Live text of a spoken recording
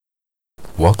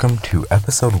Welcome to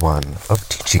episode 1 of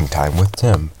Teaching Time with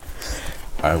Tim.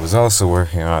 I was also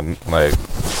working on,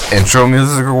 intro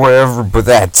music or whatever, but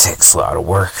that takes a lot of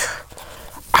work.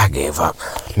 I gave up.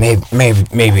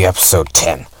 Maybe episode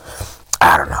 10.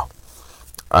 I don't know.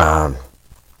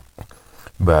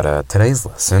 But today's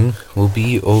lesson will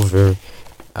be over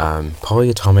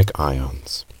polyatomic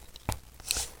ions.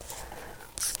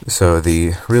 So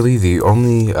the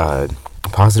only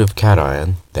positive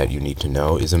cation that you need to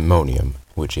know is ammonium,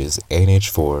 which is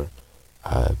NH4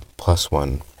 plus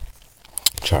 1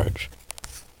 charge.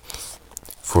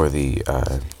 For the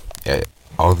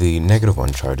all the negative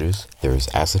 1 charges, there is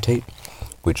acetate,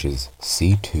 which is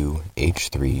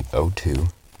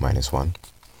C2H3O2 minus 1.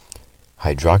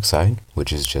 Hydroxide,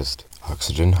 which is just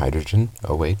oxygen, hydrogen,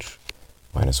 OH,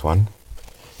 minus 1.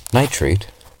 Nitrate,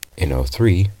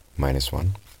 NO3, minus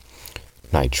 1.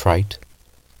 Nitrite,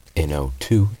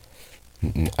 NO2,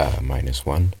 minus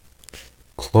 1.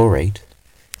 Chlorate,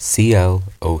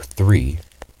 ClO3,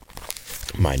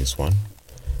 minus 1.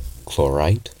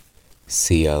 Chlorite,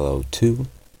 ClO2,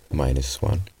 minus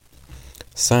 1.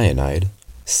 Cyanide,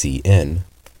 Cn,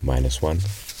 minus 1.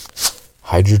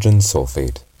 Hydrogen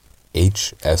sulfate,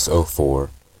 HSO4,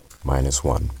 minus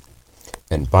 1.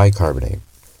 And bicarbonate,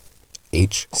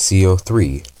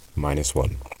 HCO3, minus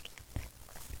 1.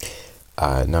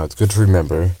 Now it's good to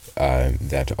remember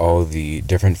that all the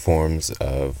different forms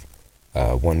of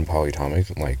one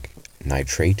polyatomic, like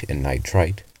nitrate and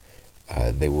nitrite,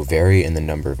 they will vary in the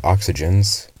number of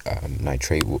oxygens.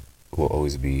 Nitrate will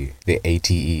always be, the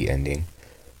ATE ending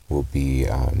will be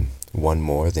one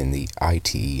more than the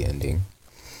ITE ending,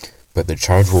 but the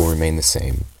charge will remain the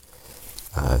same.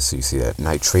 So you see that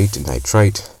nitrate and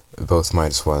nitrite, both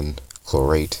minus 1,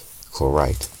 chlorate,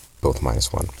 chlorite, both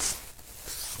minus 1.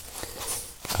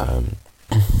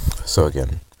 So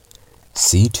again,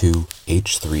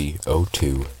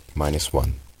 C2H3O2 minus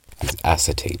 1 is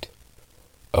acetate.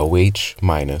 OH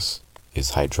minus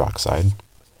is hydroxide.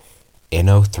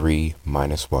 NO3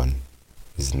 minus 1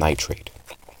 is nitrate.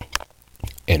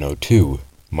 NO2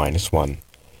 minus 1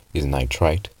 is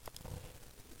nitrite.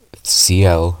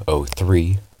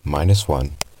 ClO3 minus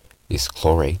 1 is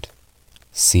chlorate.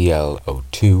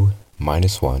 ClO2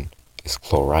 minus 1 is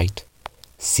chlorite.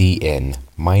 Cn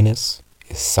minus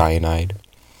is cyanide.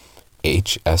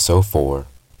 HSO4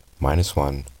 minus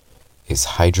 1 is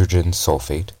hydrogen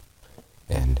sulfate.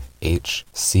 And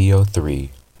HCO3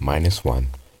 minus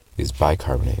 1 is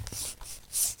bicarbonate.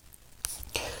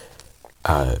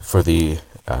 For the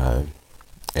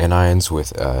anions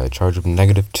with a charge of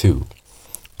negative 2,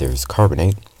 there's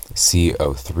carbonate,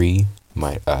 CO3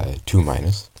 2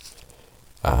 minus.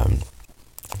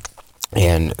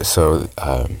 And so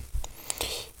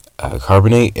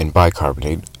carbonate and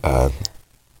bicarbonate are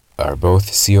both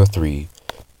CO3,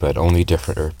 but only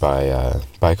different by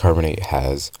bicarbonate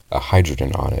has a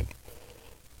hydrogen on it.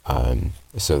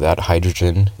 So that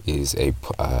hydrogen is a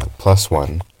plus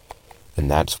 1,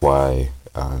 and that's why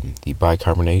the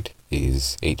bicarbonate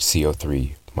is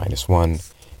HCO3 minus 1,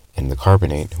 and the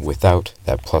carbonate without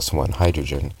that plus 1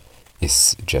 hydrogen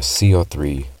is just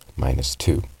CO3 minus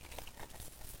 2.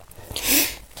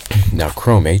 Now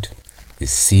chromate is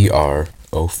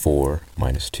CrO4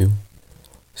 minus 2.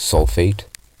 Sulfate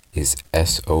is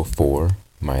SO4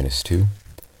 minus 2.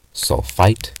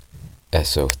 Sulfite,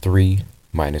 SO3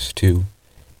 minus 2.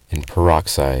 And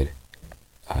peroxide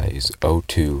is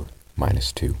O2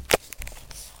 minus 2.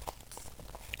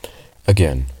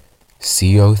 Again,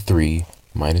 CO3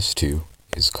 minus 2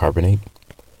 is carbonate.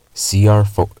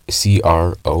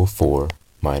 CrO4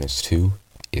 minus 2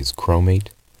 is chromate.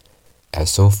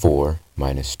 SO4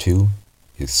 minus 2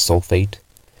 is sulfate.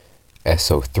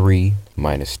 SO3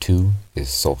 minus 2 is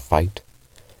sulfite.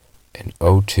 And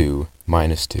O2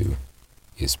 minus 2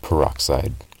 is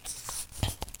peroxide.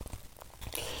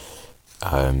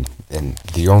 And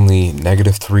the only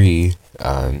negative 3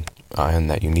 ion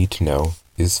that you need to know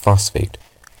is phosphate,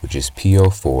 which is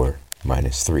PO4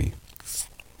 minus 3.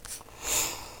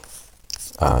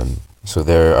 So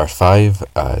there are 5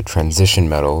 transition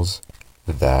metals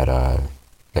that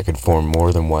can form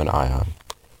more than one ion.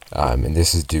 And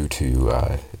this is due to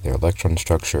their electron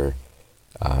structure,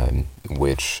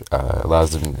 which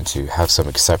allows them to have some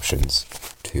exceptions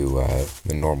to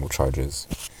the normal charges.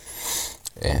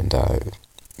 And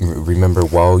remember,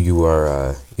 while you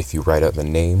are, if you write out the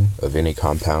name of any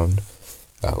compound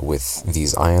with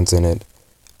these ions in it,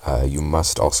 you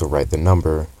must also write the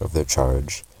number of their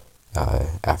charge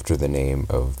after the name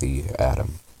of the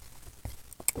atom.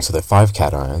 So the 5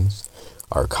 cations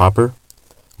are copper,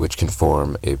 which can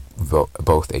form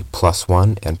both a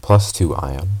 +1 and +2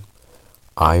 ion.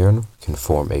 Iron can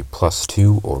form a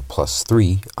 +2 or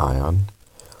 +3 ion.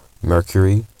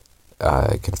 Mercury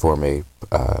can form a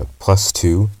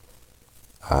 +2,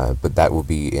 but that will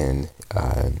be a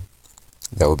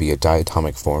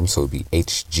diatomic form, so it would be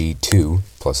Hg2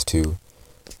 +2,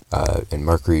 and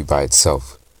Mercury by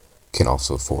itself can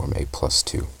also form a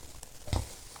 +2.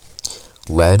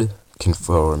 Lead can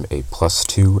form a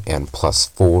 +2 and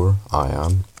 +4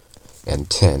 ion, and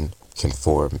tin can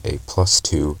form a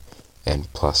 +2 and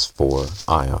 +4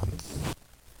 ion.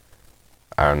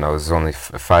 I don't know, this is only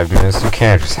 5 minutes. You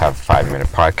can't just have a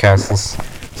 5-minute podcast. Let's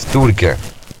do it again.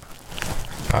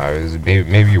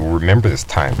 Maybe you'll remember this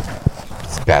time.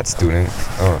 It's a bad student.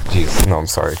 Oh, jeez. No, I'm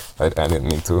sorry. I didn't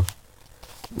mean to.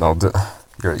 No,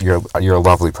 you're a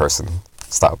lovely person.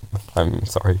 Stop. I'm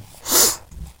sorry.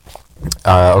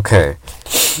 Okay.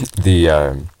 The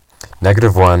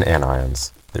 -1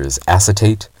 anions. There's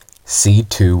acetate,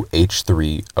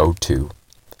 C2H3O2,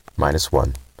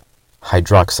 -1.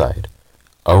 Hydroxide,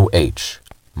 OH,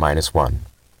 -1.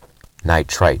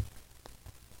 Nitrate,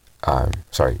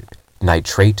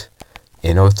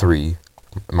 NO3,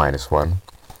 -1.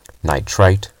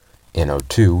 Nitrite,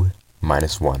 NO2,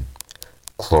 -1.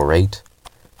 Chlorate,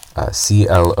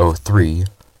 ClO3,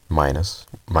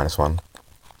 -1.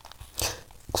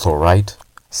 Chlorite,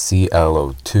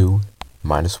 ClO2,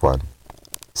 -1.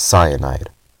 Cyanide,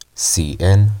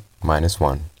 Cn,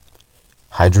 -1.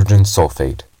 Hydrogen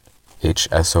sulfate,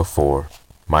 HSO4,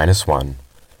 -1.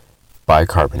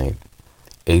 Bicarbonate,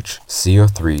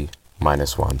 HCO3,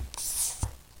 -1.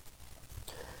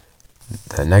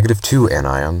 The -2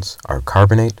 anions are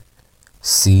carbonate,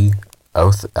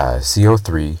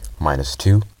 CO3,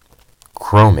 -2.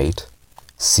 Chromate,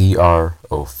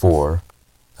 CrO4,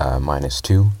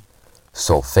 -2.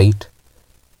 Sulfate,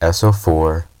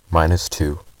 SO4,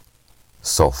 -2.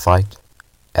 Sulfite,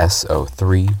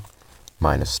 SO3,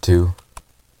 -2.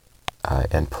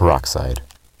 And peroxide,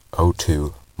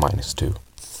 O2, -2.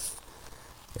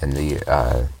 And the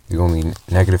only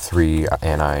 -3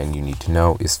 anion you need to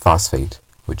know is phosphate,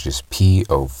 which is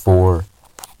PO4,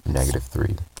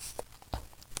 -3.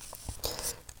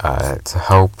 To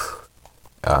help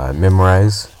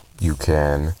memorize, you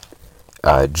can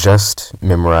just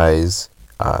memorize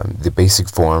the basic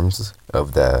forms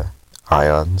of the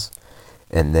ions,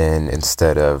 and then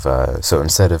instead of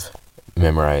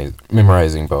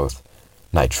memorizing both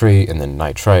nitrate and then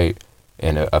nitrite,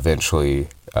 and eventually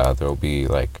there will be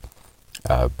like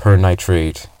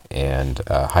pernitrate and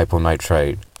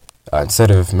hyponitrite.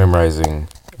 Instead of memorizing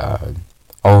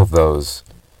all of those,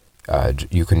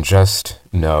 you can just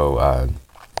know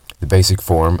the basic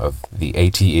form of the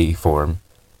ATE form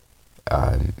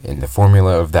and the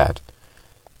formula of that.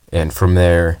 And from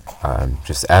there,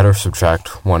 just add or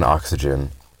subtract 1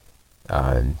 oxygen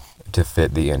to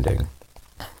fit the ending.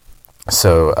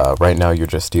 So right now you're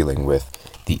just dealing with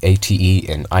the ATE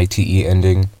and ITE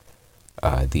ending.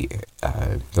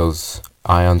 Those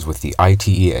ions with the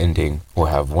ITE ending will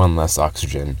have 1 less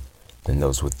oxygen than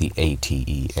those with the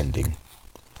ATE ending.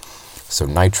 So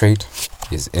nitrate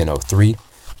is NO3,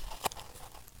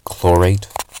 chlorate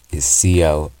is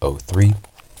ClO3,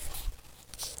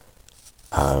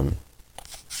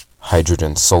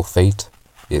 hydrogen sulfate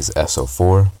is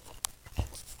SO4,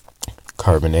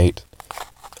 carbonate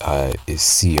is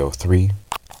CO3,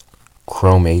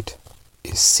 chromate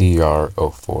is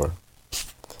CrO4,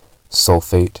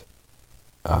 sulfate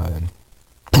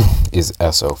is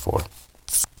SO4,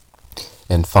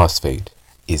 and phosphate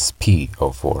is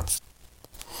PO4.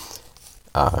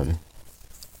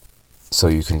 So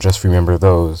you can just remember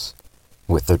those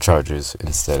with their charges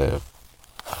instead of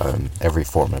every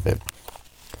form of it.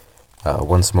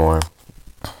 Once more,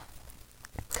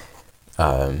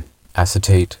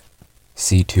 acetate,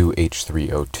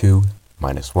 C2H3O2,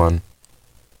 -1.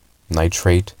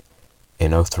 Nitrate,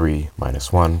 NO3,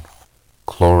 -1.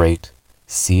 Chlorate,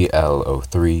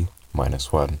 ClO3,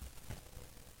 -1.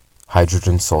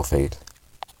 Hydrogen sulfate,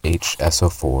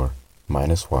 HSO4,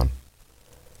 -1.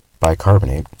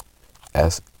 Bicarbonate,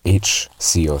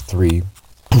 HCO3,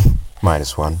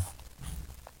 -1.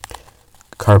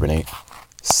 Carbonate,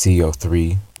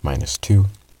 CO3, -2.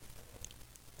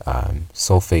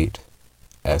 Sulfate,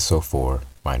 SO4,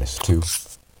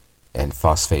 -2. And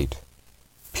phosphate,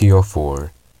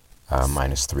 PO4,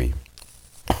 -3.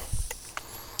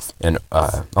 And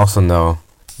also know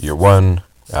your one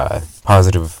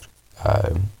positive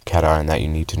cation that you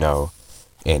need to know,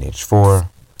 NH4,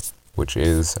 which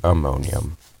is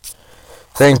ammonium.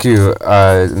 Thank you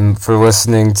for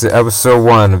listening to episode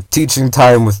 1 of Teaching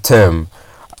Time with Tim.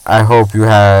 I hope you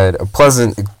had a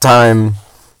pleasant time.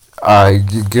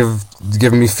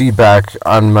 Give me feedback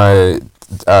on my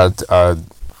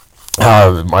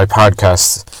my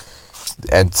podcast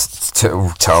and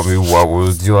tell me what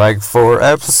would you like for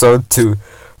episode 2.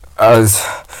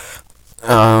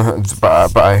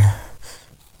 Bye.